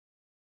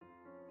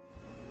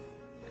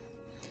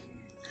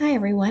Hi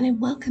everyone,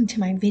 and welcome to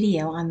my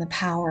video on the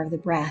power of the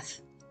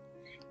breath.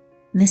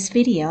 In this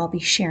video, I'll be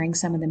sharing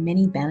some of the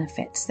many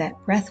benefits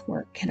that breath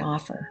work can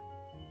offer.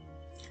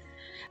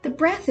 The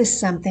breath is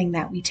something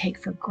that we take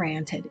for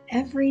granted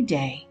every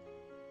day.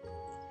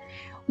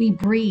 We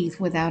breathe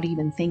without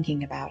even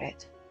thinking about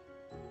it.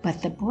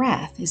 But the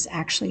breath is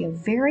actually a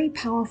very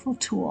powerful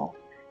tool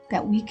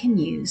that we can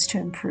use to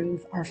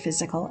improve our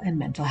physical and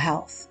mental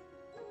health.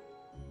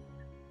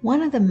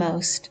 One of the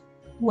most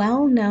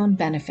well-known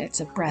benefits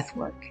of breath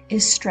work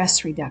is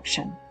stress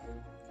reduction.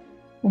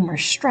 When we're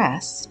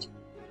stressed,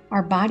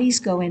 our bodies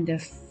go into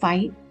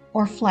fight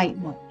or flight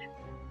mode.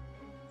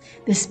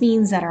 This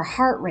means that our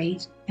heart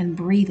rate and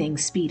breathing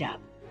speed up,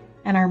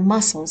 and our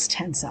muscles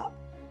tense up.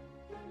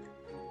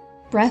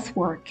 Breath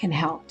work can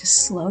help to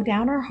slow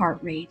down our heart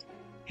rate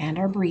and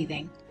our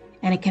breathing,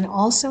 and it can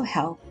also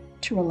help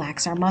to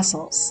relax our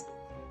muscles.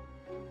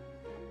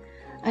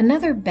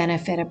 Another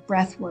benefit of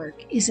breath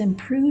work is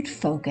improved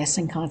focus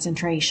and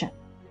concentration.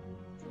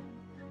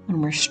 When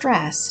we're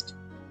stressed,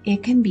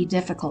 it can be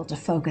difficult to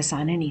focus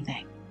on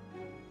anything.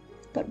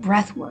 But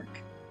breath work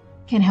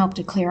can help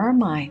to clear our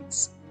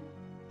minds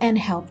and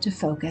help to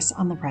focus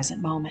on the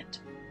present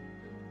moment.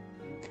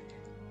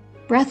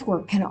 Breath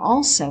work can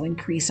also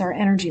increase our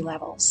energy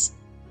levels.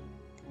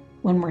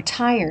 When we're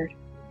tired,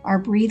 our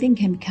breathing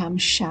can become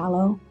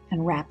shallow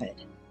and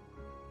rapid.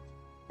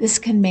 This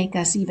can make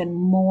us even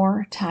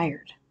more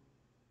tired.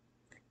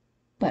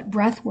 But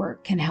breath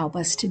work can help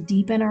us to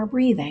deepen our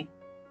breathing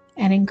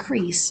and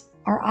increase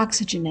our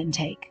oxygen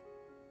intake.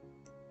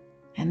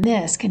 And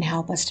this can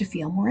help us to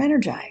feel more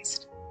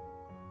energized.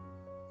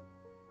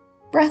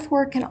 Breath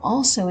work can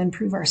also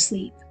improve our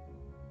sleep.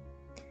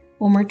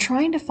 When we're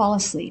trying to fall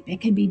asleep, it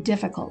can be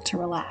difficult to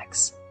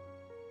relax.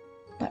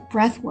 But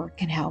breath work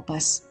can help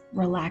us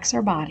relax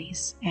our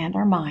bodies and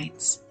our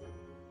minds,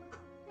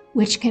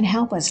 which can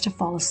help us to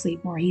fall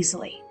asleep more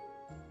easily.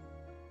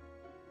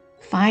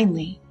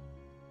 Finally,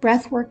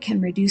 breath work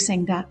can reduce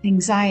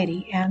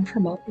anxiety and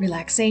promote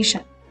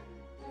relaxation.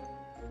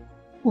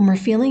 When we're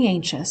feeling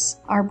anxious,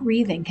 our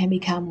breathing can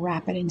become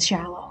rapid and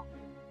shallow,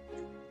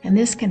 and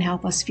this can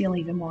help us feel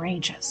even more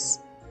anxious.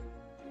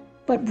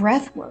 But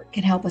breath work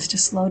can help us to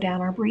slow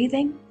down our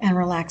breathing and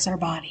relax our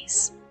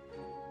bodies,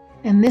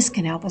 and this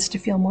can help us to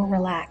feel more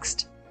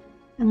relaxed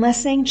and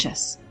less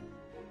anxious.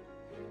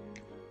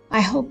 I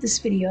hope this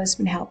video has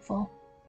been helpful.